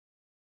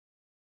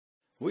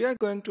We are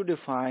going to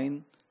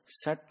define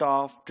set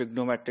of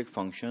trigonometric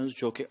functions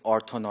जो कि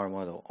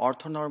orthonormal हो।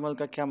 Orthonormal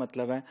का क्या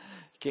मतलब है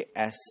कि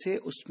ऐसे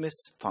उसमें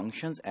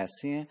फंक्शंस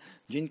ऐसे हैं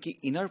जिनकी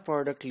इनर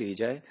प्रोडक्ट ली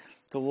जाए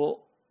तो वो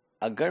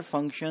अगर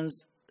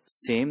फंक्शंस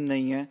सेम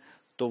नहीं है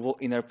तो वो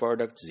इनर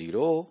प्रोडक्ट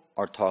जीरो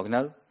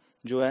ऑर्थोगोनल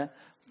जो है।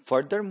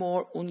 फर्दर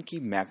मोर उनकी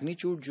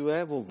मैग्नीट्यूड जो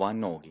है वो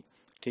 1 होगी।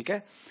 ठीक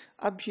है,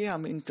 अब ये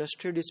हम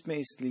इंटरेस्टेड इसमें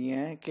इसलिए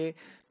हैं कि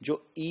जो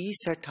ई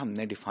सेट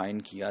हमने डिफाइन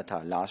किया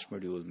था लास्ट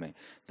मॉड्यूल में,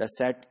 the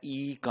set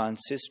E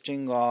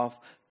consisting of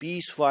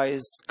peace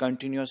wise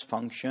continuous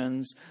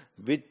functions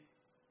with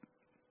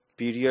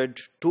period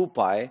 2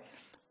 पाई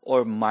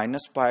और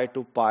 -पाई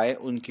टू पाई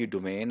उनकी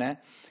डोमेन है,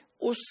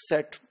 उस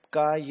सेट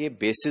का ये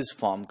बेसिस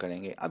फॉर्म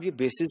करेंगे। अब ये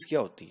बेसिस क्या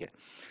होती है?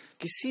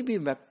 किसी भी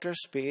वेक्टर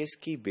स्पेस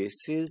की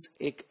बेसिस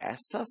एक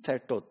ऐसा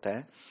सेट होता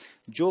है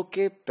जो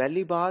कि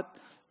पहली बात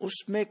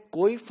उसमें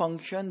कोई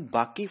फंक्शन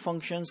बाकी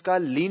फंक्शंस का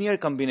लीनियर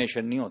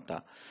कॉम्बिनेशन नहीं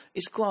होता।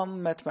 इसको हम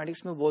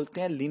मैथमेटिक्स में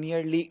बोलते हैं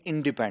लीनियरली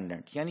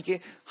इंडिपेंडेंट, यानी कि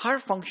हर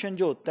फंक्शन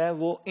जो होता है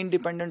वो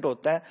इंडिपेंडेंट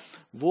होता है,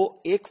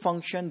 वो एक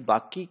फंक्शन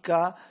बाकी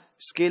का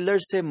स्केलर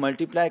से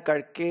मल्टीप्लाई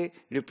करके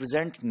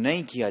रिप्रेजेंट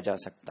नहीं किया जा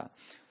सकता।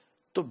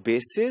 तो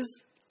बेसिस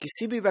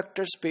किसी भी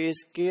वेक्टर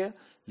स्पेस के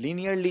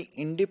लीनियरली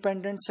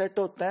इंडिपेंडेंट सेट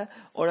होता है,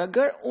 और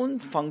अगर उन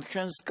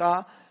फंक्शंस का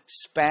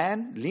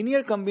स्पैन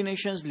लीनियर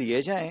कॉम्बिनेशंस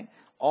लिए जाएं,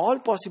 ऑल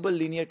पॉसिबल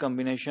लीनियर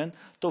कॉम्बिनेशन,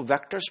 तो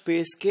वेक्टर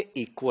स्पेस के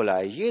इक्वल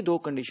आए। ये दो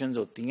कंडीशंस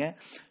होती हैं।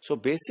 सो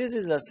basis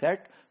is a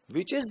set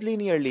which is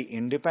linearly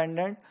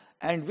independent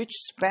and which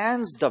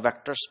spans the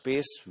vector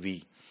space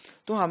we.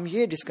 तो हम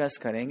ये डिस्कस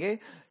करेंगे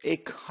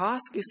एक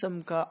खास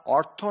किस्म का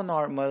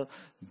orthonormal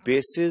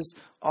basis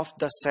of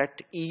the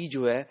set ई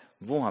जो है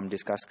वो हम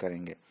डिस्कस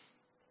करेंगे।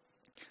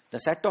 The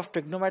set of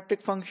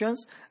trigonometric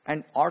functions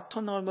and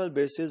orthonormal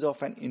basis of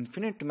an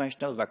infinite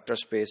dimensional vector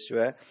space जो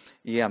है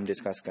ये हम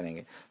डिस्कस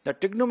करेंगे। The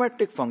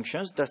trigonometric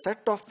functions, the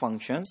set of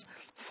functions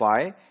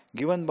phi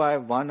given by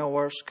 1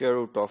 over square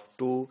root of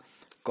 2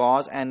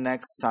 cos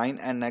nx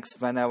sin nx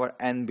whenever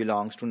n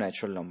belongs to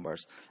natural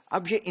numbers।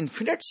 अब ये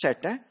infinite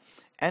set है,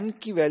 n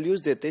की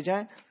values देते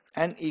जाएं,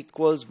 n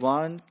equals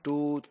 1,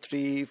 2,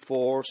 3,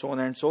 4 so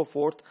on and so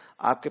forth,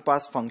 आपके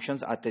पास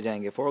functions आते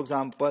जाएंगे। For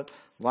example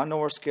 1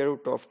 over square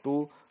root of 2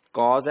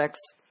 cos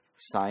x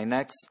sin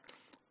x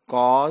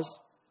cos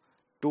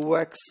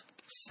 2x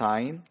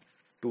sin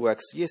 2x,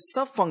 ये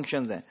सब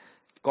फंक्शंस हैं।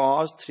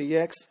 cos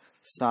 3x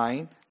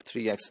sin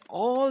 3x,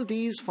 all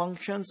these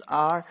functions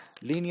are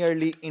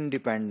linearly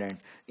independent।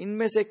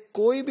 इनमें से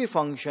कोई भी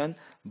फंक्शन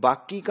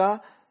बाकी का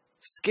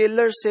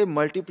स्केलर से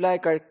मल्टीप्लाई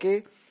करके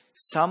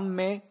सम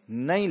में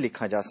नहीं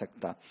लिखा जा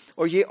सकता,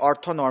 और ये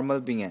ऑर्थोनॉर्मल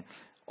भी हैं,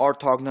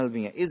 ऑर्थोगोनल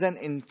भी हैं। Is an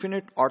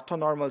infinite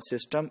orthonormal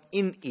system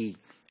in ई।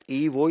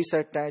 ई वही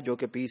सेट है जो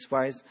कि पीस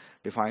वाइज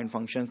डिफाइंड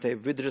फंक्शन थे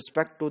with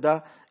respect to the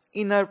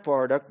inner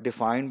product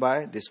defined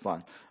by this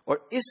one,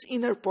 और इस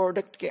इनर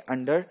प्रोडक्ट के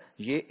अंडर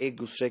ये एक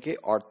दूसरे के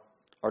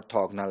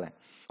ऑर्थोगोनल है।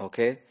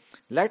 Okay,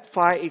 late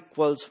phi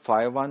equals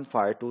phi 1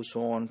 phi 2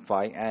 so on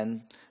phi n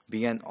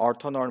be an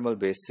orthonormal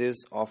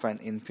basis of an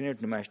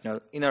infinite dimensional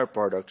inner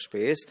product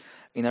space।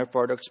 inner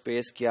product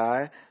space क्या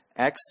है?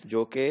 x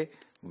जो कि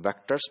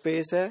वेक्टर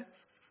स्पेस है।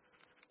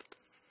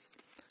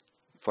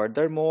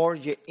 फर्दर मोर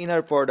ये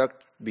इनर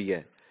प्रोडक्ट भी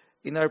है।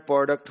 Inner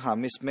product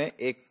हम इसमें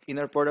एक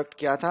इनर प्रोडक्ट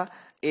क्या था?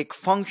 एक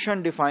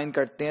फंक्शन डिफाइन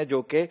करते हैं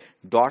जो कि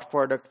डॉट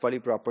प्रोडक्ट वाली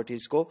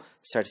प्रॉपर्टीज को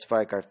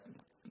सेटिस्फाई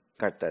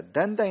करता है।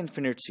 देन द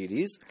इन्फिनिट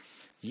सीरीज,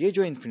 ये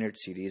जो इन्फिनिट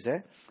सीरीज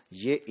है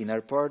ये इनर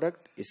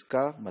प्रोडक्ट,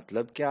 इसका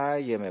मतलब क्या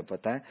है ये हमें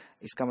पता है।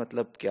 इसका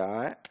मतलब क्या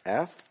है?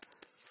 f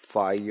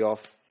phi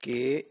of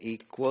k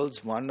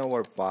equals 1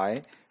 over pi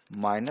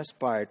minus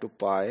pi to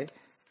pi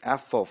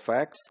f of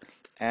x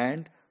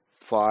and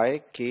phi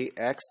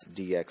kx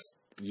dx,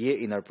 ये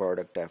इनर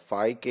प्रोडक्ट है।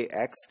 phi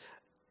kx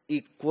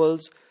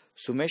equals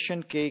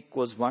summation k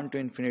equals 1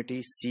 to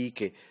infinity c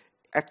k।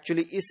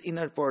 Actually इस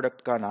inner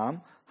product का नाम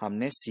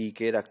हमने c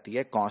k रख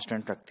दिया है,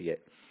 constant रख दिया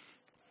है।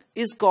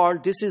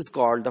 This is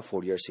called the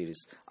Fourier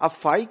series. अब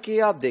phi k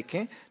आप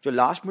देखें, जो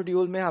लास्ट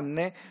मॉड्यूल में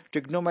हमने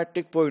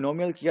ट्रिग्नोमेट्रिक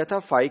पोलिनोमियल किया था,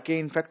 phi k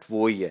इनफैक्ट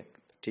वो ही है।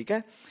 ठीक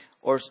है,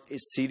 और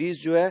इस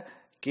सीरीज जो है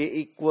k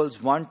इक्वल्स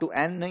 1 to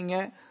n नहीं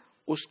है,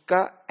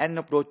 उसका n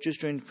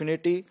approaches to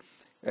infinity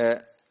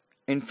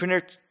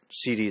infinite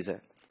series है।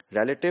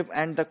 relative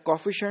and the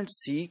coefficient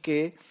ck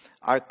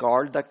are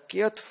called the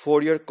kth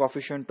Fourier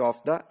coefficient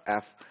of the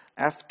f।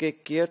 f के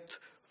kth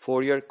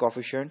Fourier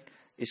coefficient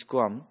इसको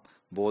हम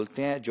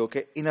बोलते हैं, जो कि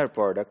इनर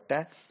प्रोडक्ट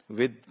है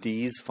with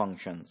these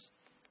functions.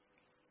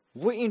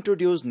 We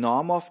introduce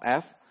norm of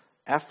F.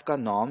 F का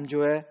नॉर्म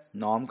जो है,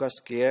 नॉर्म का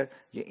स्क्वायर,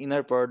 ये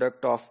inner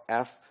product of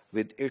F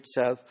with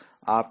itself.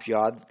 आप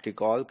याद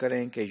रिकॉल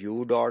करें कि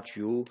यू डॉट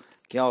यू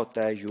क्या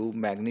होता है? यू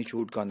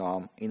मैग्नीट्यूड का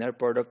नॉर्म। इनर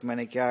प्रोडक्ट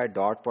मैंने क्या है?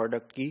 डॉट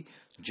प्रोडक्ट की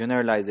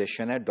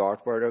जनरलाइजेशन है।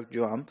 डॉट प्रोडक्ट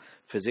जो हम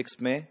फिजिक्स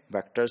में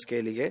वेक्टर्स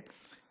के लिए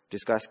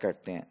डिस्कस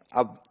करते हैं।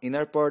 अब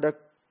इनर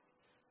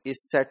प्रोडक्ट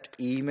इस सेट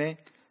ई में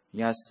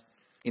या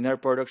इनर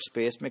प्रोडक्ट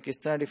स्पेस में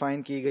किस तरह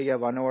डिफाइन की गई है?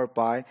 1 over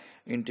pi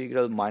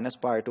integral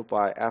 -pi to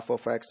pi f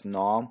of x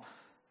norm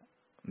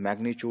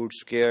magnitude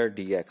square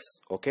dx.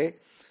 Okay,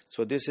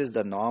 so this is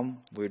the norm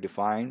we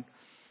defined.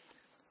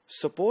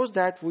 Suppose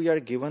that we are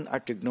given a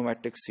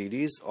trigonometric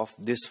series of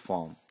this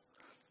form.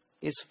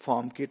 इस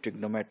form की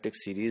trigonometric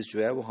series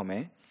जो है वो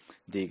हमें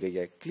दी गई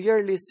है.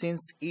 Clearly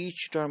since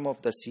each term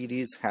of the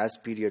series has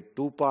period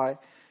 2 pi,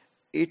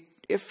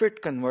 if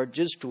it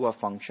converges to a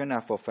function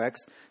f of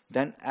x,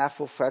 then f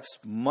of x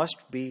must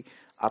be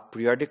a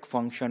periodic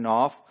function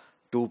of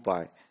 2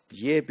 pi.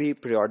 ये भी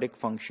periodic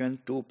function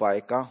 2 pi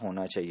का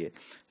होना चाहिए.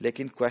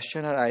 लेकिन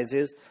question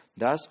arises,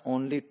 thus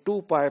only 2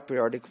 pi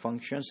periodic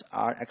functions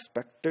are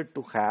expected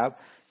to have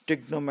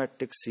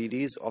trigonometric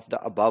series of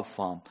the above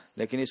form.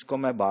 लेकिन इसको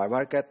मैं बार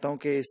बार कहता हूं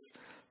कि इस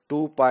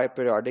 2 pi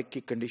periodic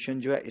की condition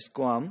जो है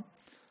इसको हम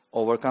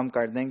ओवरकम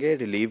कर देंगे,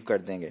 रिलीव कर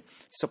देंगे.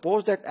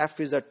 Suppose that f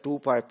is a 2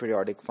 pi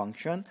periodic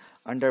function.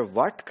 Under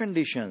what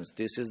conditions?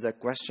 This is the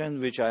question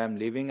which I am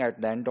leaving at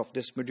the end of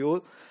this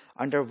module.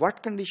 Under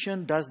what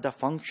condition does the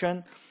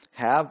function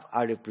have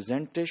a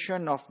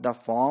representation of the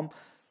form,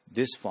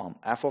 this form,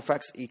 f of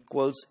x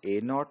equals a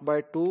naught by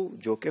 2,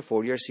 जो कि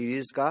Fourier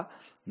series का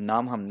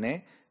नाम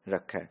हमने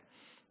रखा है.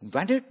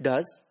 When it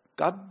does,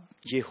 कब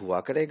ये हुआ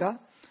करेगा,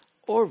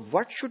 और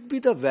what should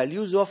be the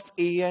values of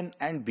an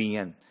and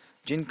bn,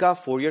 जिनका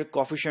फोरियर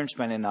कोफिशिएंट्स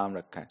मैंने नाम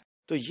रखा है.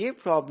 तो ये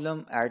प्रॉब्लम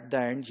एट द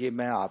एंड ये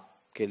मैं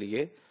आपके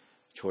लिए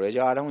छोड़े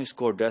जा रहा हूं.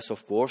 इसको एड्रेस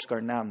ऑफ कोर्स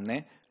करना है हमने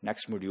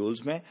नेक्स्ट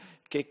मॉड्यूल्स में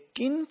कि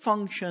किन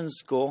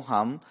फंक्शंस को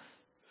हम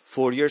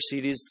फोरियर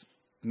सीरीज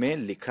में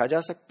लिखा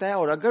जा सकता है,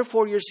 और अगर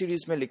फोरियर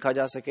सीरीज में लिखा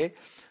जा सके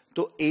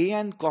तो A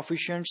N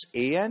coefficients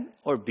A N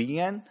और बी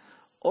एन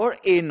और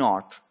ए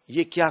नॉट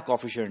ये क्या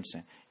कोफिशिएंट्स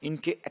हैं,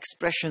 इनके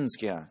एक्सप्रेशंस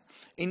क्या हैं,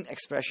 इन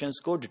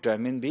एक्सप्रेशंस को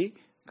डिटरमिन भी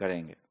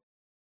करेंगे.